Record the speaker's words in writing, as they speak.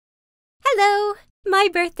Hello! My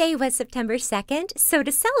birthday was September 2nd, so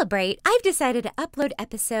to celebrate, I've decided to upload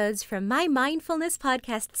episodes from my Mindfulness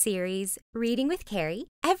Podcast series, Reading with Cari,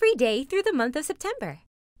 every day through the month of September.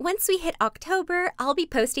 Once we hit October, I'll be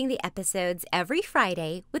posting the episodes every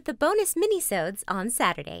Friday with the bonus minisodes on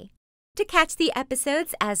Saturday. To catch the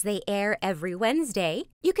episodes as they air every Wednesday,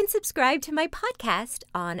 you can subscribe to my podcast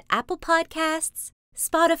on Apple Podcasts,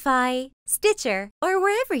 Spotify, Stitcher, or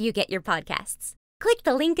wherever you get your podcasts. Click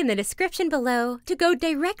the link in the description below to go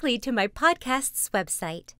directly to my podcast's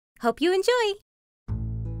website. Hope you enjoy!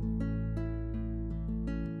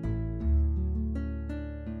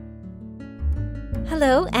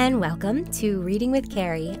 Hello and welcome to Reading with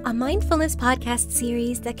Cari, a mindfulness podcast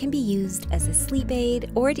series that can be used as a sleep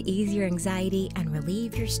aid or to ease your anxiety and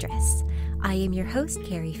relieve your stress. I am your host,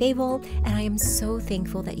 Cari Favole, and I am so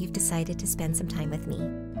thankful that you've decided to spend some time with me.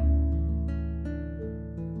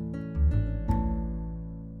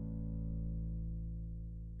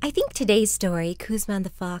 I think today's story, Kuzma and the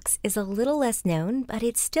Fox, is a little less known, but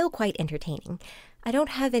it's still quite entertaining. I don't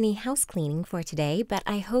have any house cleaning for today, but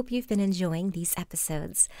I hope you've been enjoying these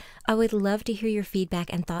episodes. I would love to hear your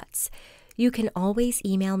feedback and thoughts. You can always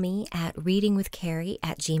email me at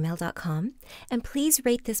readingwithcari@gmail.com, and please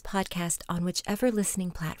rate this podcast on whichever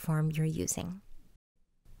listening platform you're using.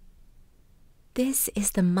 This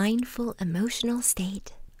is the mindful emotional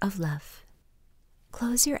state of love.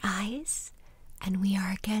 Close your eyes. And we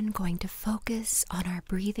are again going to focus on our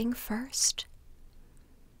breathing first.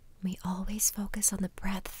 We always focus on the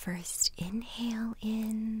breath first. Inhale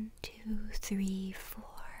in, 2, 3, 4.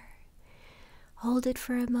 Hold it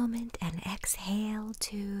for a moment and exhale,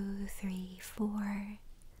 2, 3, 4.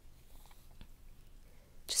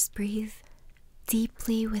 Just breathe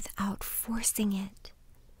deeply without forcing it.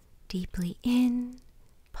 Deeply in,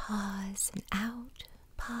 pause, and out,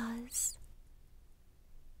 pause.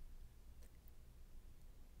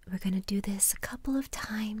 We're going to do this a couple of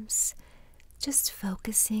times, just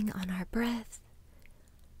focusing on our breath.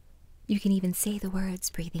 You can even say the words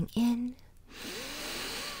breathing in,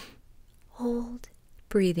 hold,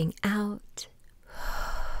 breathing out.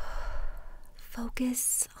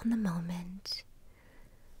 Focus on the moment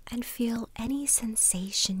and feel any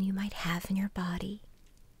sensation you might have in your body.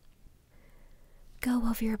 Go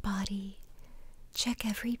over your body, check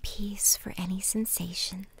every piece for any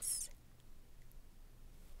sensations.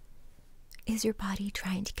 Is your body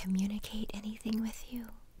trying to communicate anything with you?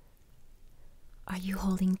 Are you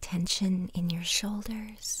holding tension in your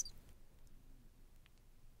shoulders?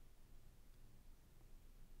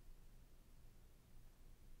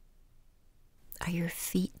 Are your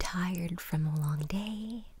feet tired from a long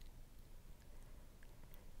day?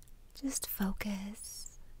 Just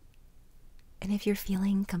focus. And if you're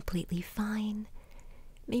feeling completely fine,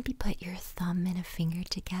 maybe put your thumb and a finger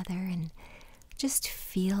together and just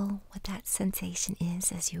feel what that sensation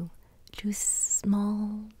is as you do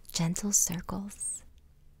small, gentle circles.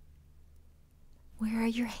 Where are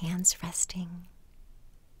your hands resting?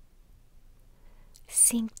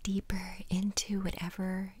 Sink deeper into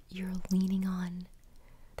whatever you're leaning on.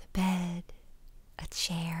 The bed, a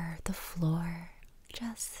chair, the floor.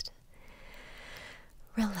 Just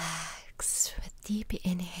relax with deep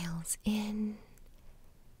inhales in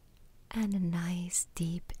and a nice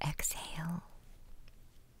deep exhale.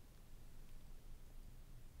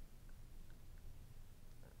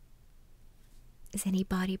 Is any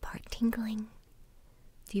body part tingling?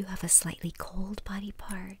 Do you have a slightly cold body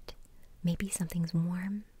part? Maybe something's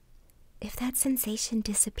warm? If that sensation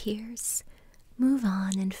disappears, move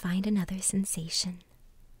on and find another sensation.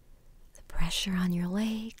 The pressure on your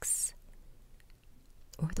legs,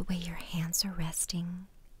 or the way your hands are resting.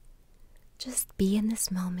 Just be in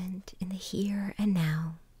this moment, in the here and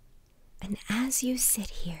now. And as you sit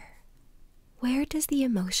here, where does the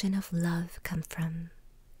emotion of love come from?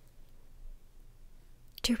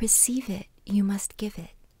 To receive it, you must give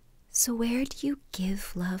it. So where do you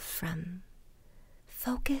give love from?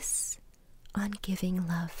 Focus on giving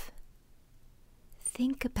love.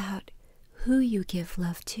 Think about who you give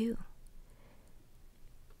love to.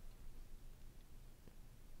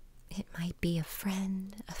 It might be a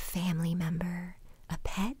friend, a family member, a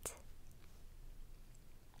pet.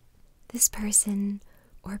 This person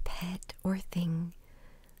or pet or thing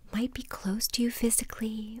might be close to you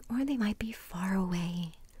physically, or they might be far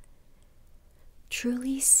away.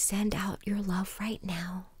 Truly send out your love right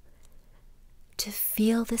now to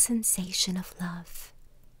feel the sensation of love.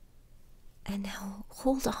 And now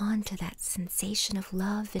hold on to that sensation of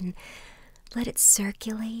love and let it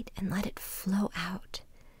circulate and let it flow out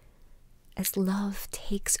as love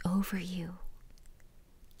takes over you.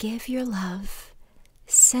 Give your love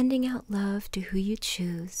sending out love to who you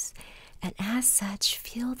choose, and as such,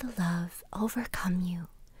 feel the love overcome you,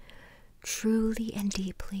 truly and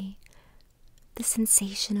deeply. The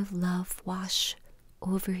sensation of love wash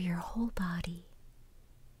over your whole body.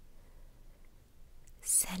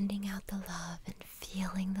 Sending out the love and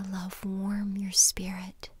feeling the love warm your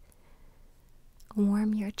spirit,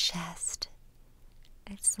 warm your chest.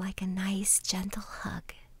 It's like a nice, gentle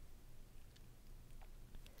hug.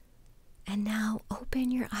 And now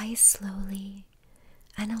open your eyes slowly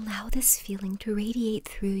and allow this feeling to radiate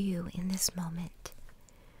through you in this moment.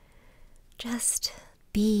 Just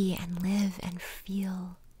be and live and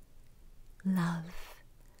feel love.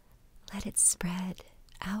 Let it spread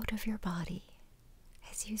out of your body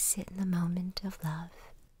as you sit in the moment of love.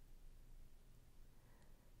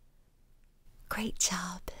 Great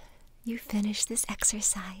job. You finished this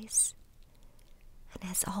exercise. And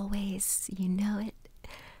as always, you know it,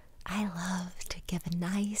 I love to give a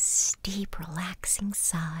nice, deep, relaxing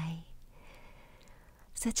sigh.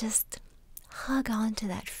 So just hug on to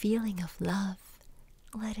that feeling of love.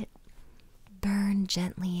 Let it burn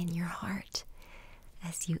gently in your heart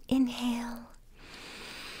as you inhale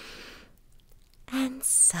and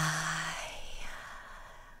sigh.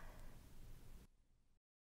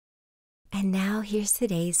 And now here's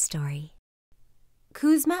today's story.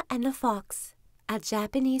 Kuzma and the Fox, a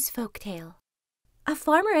Japanese folktale. A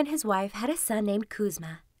farmer and his wife had a son named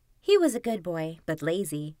Kuzma. He was a good boy, but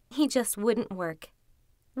lazy. He just wouldn't work.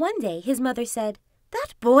 One day, his mother said,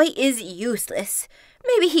 "That boy is useless.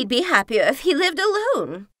 Maybe he'd be happier if he lived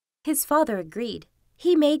alone." His father agreed.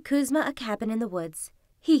 He made Kuzma a cabin in the woods.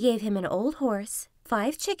 He gave him an old horse,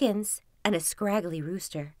 5 chickens, and a scraggly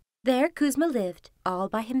rooster. There Kuzma lived, all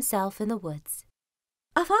by himself in the woods.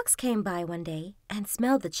 A fox came by one day and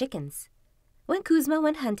smelled the chickens. When Kuzma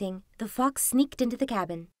went hunting, the fox sneaked into the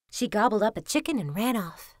cabin. She gobbled up a chicken and ran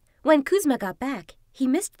off. When Kuzma got back, he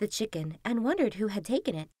missed the chicken and wondered who had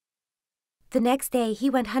taken it. The next day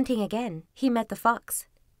he went hunting again. He met the fox.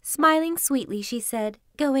 Smiling sweetly, she said,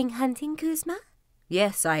 "Going hunting, Kuzma?"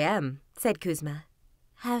 "Yes, I am," said Kuzma.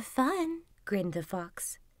 "Have fun," grinned the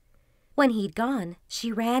fox. When he'd gone,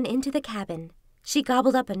 she ran into the cabin. She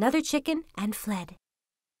gobbled up another chicken and fled.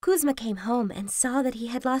 Kuzma came home and saw that he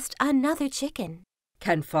had lost another chicken.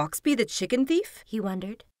 "Can Fox be the chicken thief?" he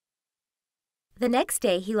wondered. The next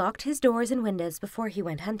day he locked his doors and windows before he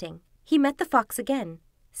went hunting. He met the fox again.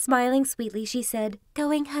 Smiling sweetly, she said,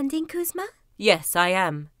 "Going hunting, Kuzma?" "Yes, I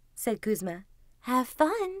am," said Kuzma. "Have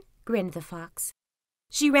fun," grinned the fox.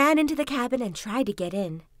 She ran into the cabin and tried to get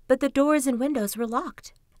in, but the doors and windows were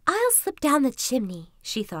locked. "I'll slip down the chimney,"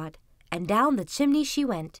 she thought, and down the chimney she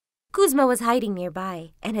went. Kuzma was hiding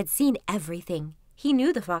nearby and had seen everything. He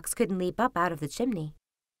knew the fox couldn't leap up out of the chimney.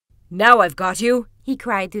 "Now I've got you," he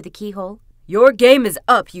cried through the keyhole. "Your game is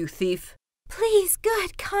up, you thief." "Please,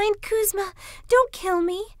 good, kind Kuzma, don't kill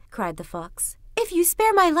me," cried the fox. "If you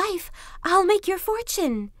spare my life, I'll make your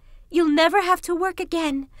fortune. You'll never have to work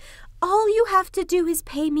again. All you have to do is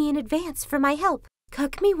pay me in advance for my help.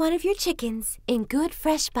 Cook me one of your chickens in good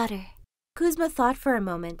fresh butter." Kuzma thought for a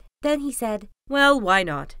moment. Then he said, "Well, why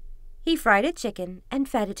not?" He fried a chicken and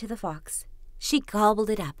fed it to the fox. She gobbled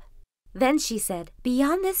it up. Then she said,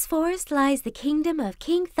 "Beyond this forest lies the kingdom of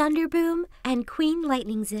King Thunderboom and Queen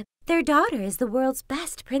Lightning Zip. Their daughter is the world's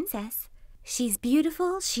best princess. She's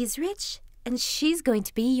beautiful, she's rich, and she's going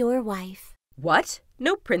to be your wife." "What?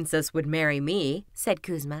 No princess would marry me," said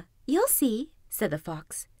Kuzma. "You'll see," said the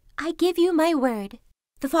fox. "I give you my word."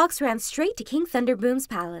 The fox ran straight to King Thunderboom's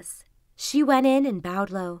palace. She went in and bowed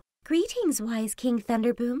low. "Greetings, wise King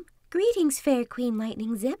Thunderboom. Greetings, fair Queen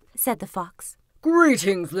Lightning Zip," said the fox.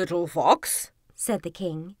 "Greetings, little fox," said the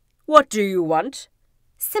king. "What do you want?"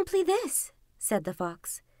 "Simply this," said the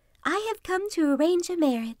fox. "I have come to arrange a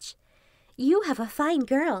marriage. You have a fine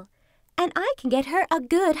girl, and I can get her a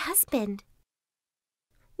good husband."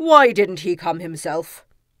 "Why didn't he come himself?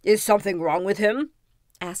 Is something wrong with him?"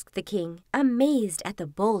 asked the king, amazed at the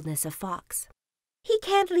boldness of Fox. "He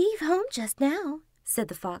can't leave home just now," said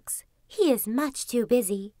the fox. "He is much too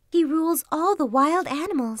busy. He rules all the wild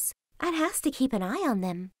animals and has to keep an eye on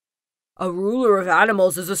them." "A ruler of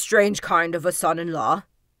animals is a strange kind of a son-in-law,"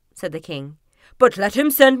 said the king. "But let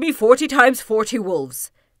him send me 40 times 40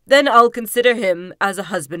 wolves. Then I'll consider him as a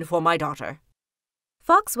husband for my daughter."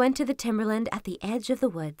 Fox went to the timberland at the edge of the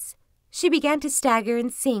woods. She began to stagger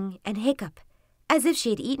and sing and hiccup, as if she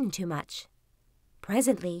had eaten too much.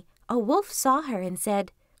 Presently, a wolf saw her and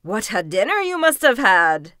said, "What a dinner you must have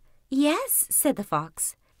had!" "Yes," said the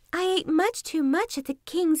fox. "I ate much too much at the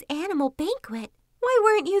king's animal banquet. Why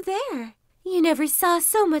weren't you there? You never saw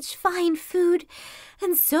so much fine food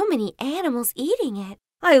and so many animals eating it.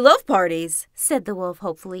 I love parties, said the wolf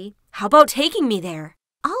hopefully. How about taking me there?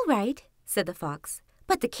 All right, said the fox.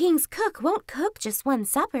 But the king's cook won't cook just one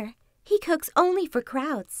supper. He cooks only for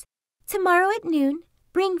crowds. Tomorrow at noon,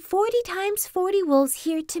 bring 40 times 40 wolves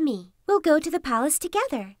here to me. We'll go to the palace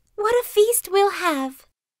together. What a feast we'll have!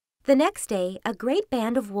 The next day, a great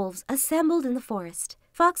band of wolves assembled in the forest.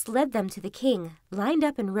 Fox led them to the king, lined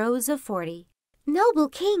up in rows of 40. Noble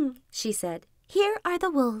king, she said, here are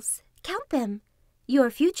the wolves. Count them. Your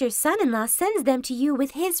future son-in-law sends them to you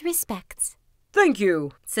with his respects. Thank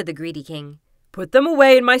you, said the greedy king. Put them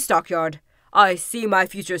away in my stockyard. I see my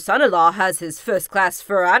future son-in-law has his first-class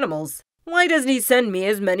fur animals. Why doesn't he send me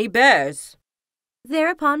as many bears?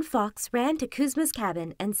 Thereupon Fox ran to Kuzma's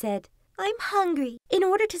cabin and said, I'm hungry. In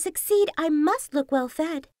order to succeed, I must look well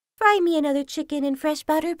fed. Fry me another chicken in fresh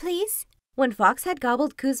butter, please. When Fox had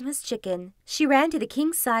gobbled Kuzma's chicken, she ran to the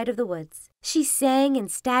king's side of the woods. She sang and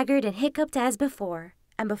staggered and hiccuped as before.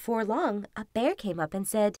 And before long, a bear came up and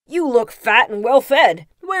said, You look fat and well fed.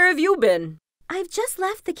 Where have you been? I've just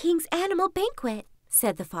left the king's animal banquet,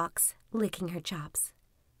 said the fox, licking her chops.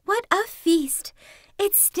 What a feast!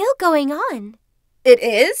 It's still going on. It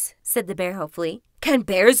is? Said the bear hopefully. Can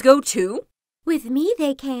bears go too? With me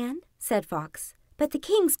they can, said Fox. But the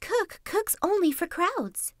king's cook cooks only for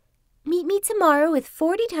crowds. Meet me tomorrow with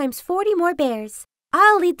 40 times 40 more bears.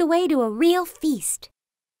 I'll lead the way to a real feast.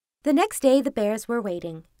 The next day the bears were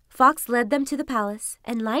waiting. Fox led them to the palace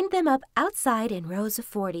and lined them up outside in rows of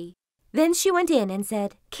 40. Then she went in and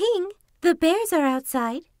said, King, the bears are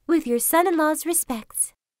outside, with your son-in-law's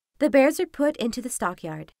respects. The bears were put into the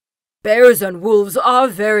stockyard. Bears and wolves are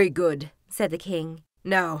very good, said the king.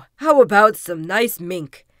 Now, how about some nice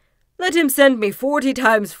mink? Let him send me 40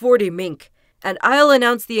 times 40 mink, and I'll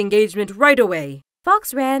announce the engagement right away.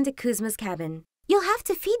 Fox ran to Kuzma's cabin. You'll have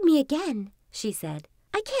to feed me again, she said.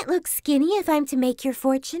 I can't look skinny if I'm to make your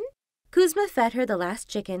fortune. Kuzma fed her the last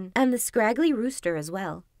chicken and the scraggly rooster as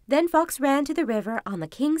well. Then Fox ran to the river on the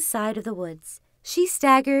king's side of the woods. She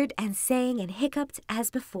staggered and sang and hiccuped as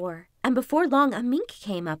before. And before long a mink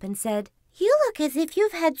came up and said, You look as if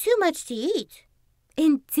you've had too much to eat.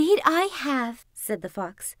 Indeed I have, said the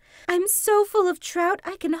fox. I'm so full of trout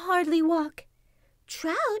I can hardly walk.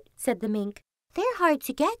 Trout, said the mink. They're hard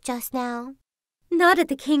to get just now. Not at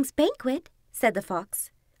the king's banquet, said the fox.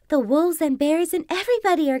 The wolves and bears and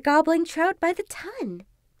everybody are gobbling trout by the ton.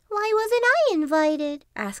 Why wasn't I invited?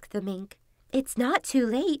 Asked the mink. It's not too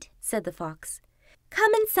late, said the fox.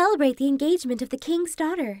 Come and celebrate the engagement of the king's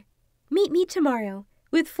daughter. Meet me tomorrow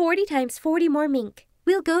with 40 times 40 more mink.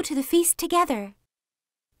 We'll go to the feast together.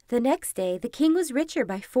 The next day the king was richer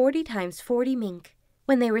by 40 times 40 mink.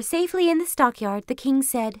 When they were safely in the stockyard, the king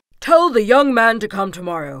said, Tell the young man to come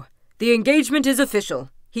tomorrow. The engagement is official.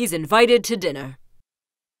 He's invited to dinner.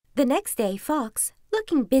 The next day, Fox,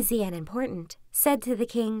 looking busy and important, said to the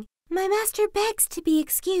king, My master begs to be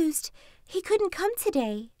excused. He couldn't come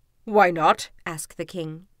today. Why not? Asked the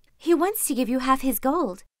king. He wants to give you half his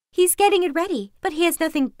gold. He's getting it ready, but he has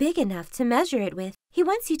nothing big enough to measure it with. He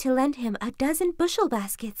wants you to lend him a dozen bushel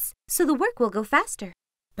baskets, so the work will go faster.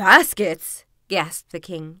 Baskets? Gasped the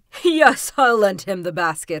king. Yes, I'll lend him the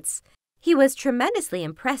baskets. He was tremendously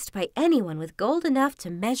impressed by anyone with gold enough to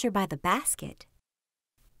measure by the basket.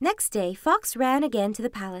 Next day, Fox ran again to the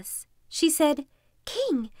palace. She said,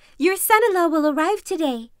 King, your son-in-law will arrive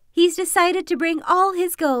today. He's decided to bring all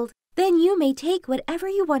his gold. Then you may take whatever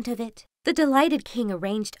you want of it. The delighted king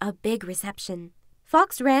arranged a big reception.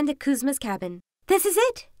 Fox ran to Kuzma's cabin. This is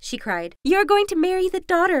it, she cried. You're going to marry the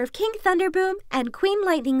daughter of King Thunderboom and Queen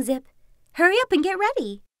Lightning Zip. Hurry up and get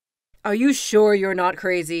ready. Are you sure you're not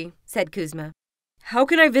crazy? Said Kuzma. How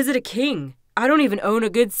can I visit a king? I don't even own a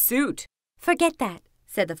good suit. Forget that,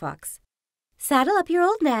 said the fox. Saddle up your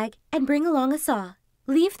old nag and bring along a saw.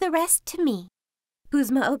 Leave the rest to me.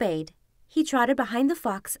 Kuzma obeyed. He trotted behind the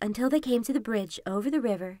fox until they came to the bridge over the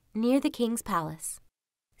river near the king's palace.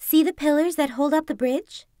 See the pillars that hold up the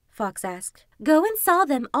bridge? Fox asked. Go and saw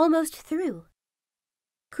them almost through.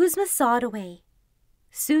 Kuzma sawed away.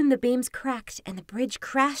 Soon the beams cracked and the bridge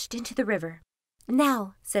crashed into the river.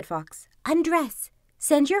 Now, said Fox, undress.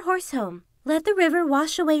 Send your horse home. Let the river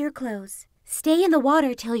wash away your clothes. Stay in the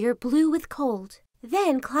water till you're blue with cold.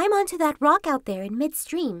 Then climb onto that rock out there in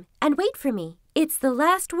midstream and wait for me. It's the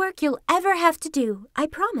last work you'll ever have to do, I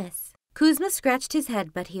promise. Kuzma scratched his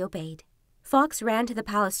head, but he obeyed. Fox ran to the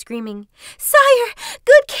palace screaming, Sire!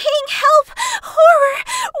 Good king, help! Horror!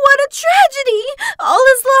 What a tragedy! All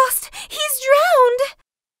is lost! He's drowned!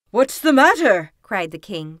 What's the matter? Cried the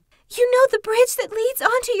king. You know the bridge that leads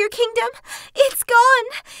onto your kingdom? It's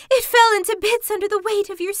gone! It fell into bits under the weight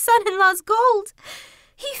of your son-in-law's gold.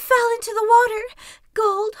 He fell into the water.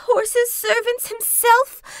 Gold, horses, servants,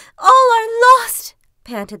 himself, all are lost,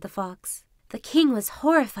 panted the fox. The king was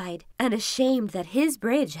horrified and ashamed that his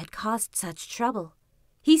bridge had caused such trouble.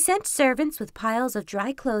 He sent servants with piles of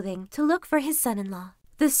dry clothing to look for his son-in-law.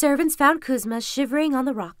 The servants found Kuzma shivering on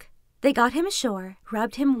the rock. They got him ashore,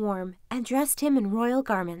 rubbed him warm, and dressed him in royal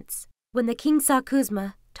garments. When the king saw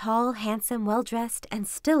Kuzma, tall, handsome, well-dressed, and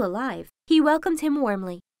still alive, he welcomed him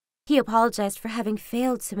warmly. He apologized for having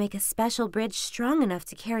failed to make a special bridge strong enough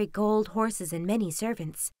to carry gold, horses, and many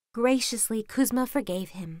servants. Graciously, Kuzma forgave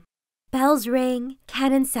him. Bells rang,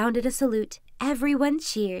 cannon sounded a salute, everyone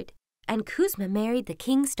cheered, and Kuzma married the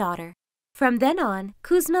king's daughter. From then on,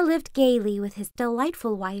 Kuzma lived gaily with his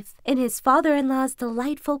delightful wife in his father-in-law's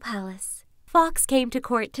delightful palace. Fox came to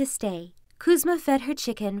court to stay. Kuzma fed her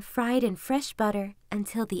chicken fried in fresh butter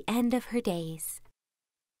until the end of her days.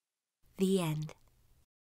 The end.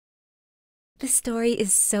 The story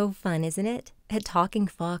is so fun, isn't it? A talking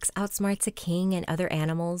fox outsmarts a king and other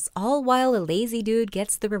animals, all while a lazy dude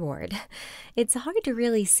gets the reward. It's hard to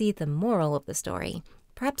really see the moral of the story.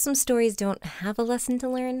 Perhaps some stories don't have a lesson to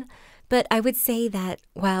learn, but I would say that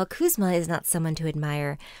while Kuzma is not someone to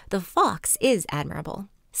admire, the fox is admirable.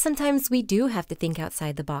 Sometimes we do have to think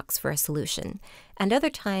outside the box for a solution, and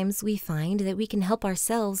other times we find that we can help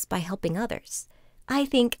ourselves by helping others. I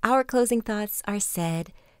think our closing thoughts are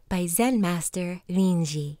said by Zen Master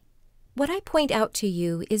Rinji. What I point out to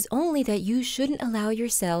you is only that you shouldn't allow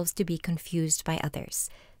yourselves to be confused by others.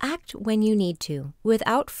 Act when you need to,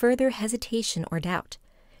 without further hesitation or doubt.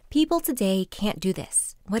 People today can't do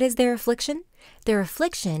this. What is their affliction? Their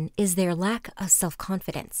affliction is their lack of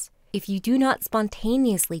self-confidence. If you do not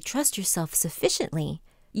spontaneously trust yourself sufficiently,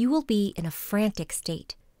 you will be in a frantic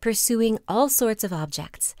state, pursuing all sorts of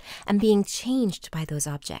objects and being changed by those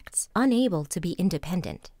objects, unable to be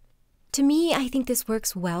independent. To me, I think this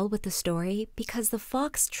works well with the story because the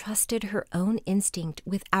fox trusted her own instinct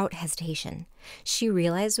without hesitation. She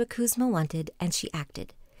realized what Kuzma wanted and she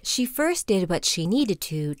acted. She first did what she needed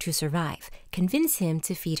to survive, convince him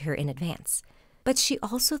to feed her in advance. But she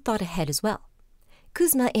also thought ahead as well.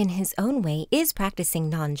 Kuzma, in his own way, is practicing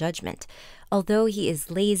non-judgment. Although he is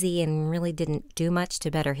lazy and really didn't do much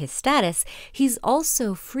to better his status, he's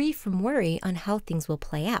also free from worry on how things will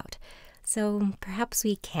play out. So perhaps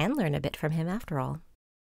we can learn a bit from him after all.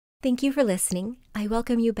 Thank you for listening. I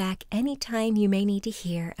welcome you back anytime you may need to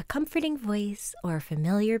hear a comforting voice or a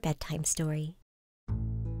familiar bedtime story.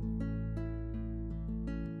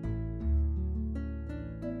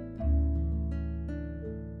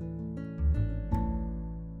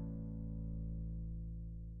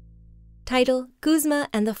 Title: Kuzma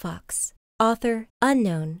and the Fox. Author: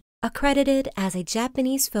 unknown. Accredited as a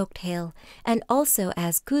Japanese folktale and also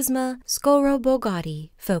as Kuzma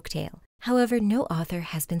Skorobogaty folktale. However, no author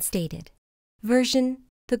has been stated. Version: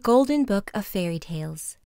 The Golden Book of Fairy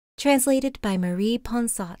Tales. Translated by Marie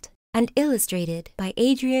Ponsot and illustrated by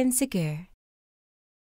Adrienne Segur.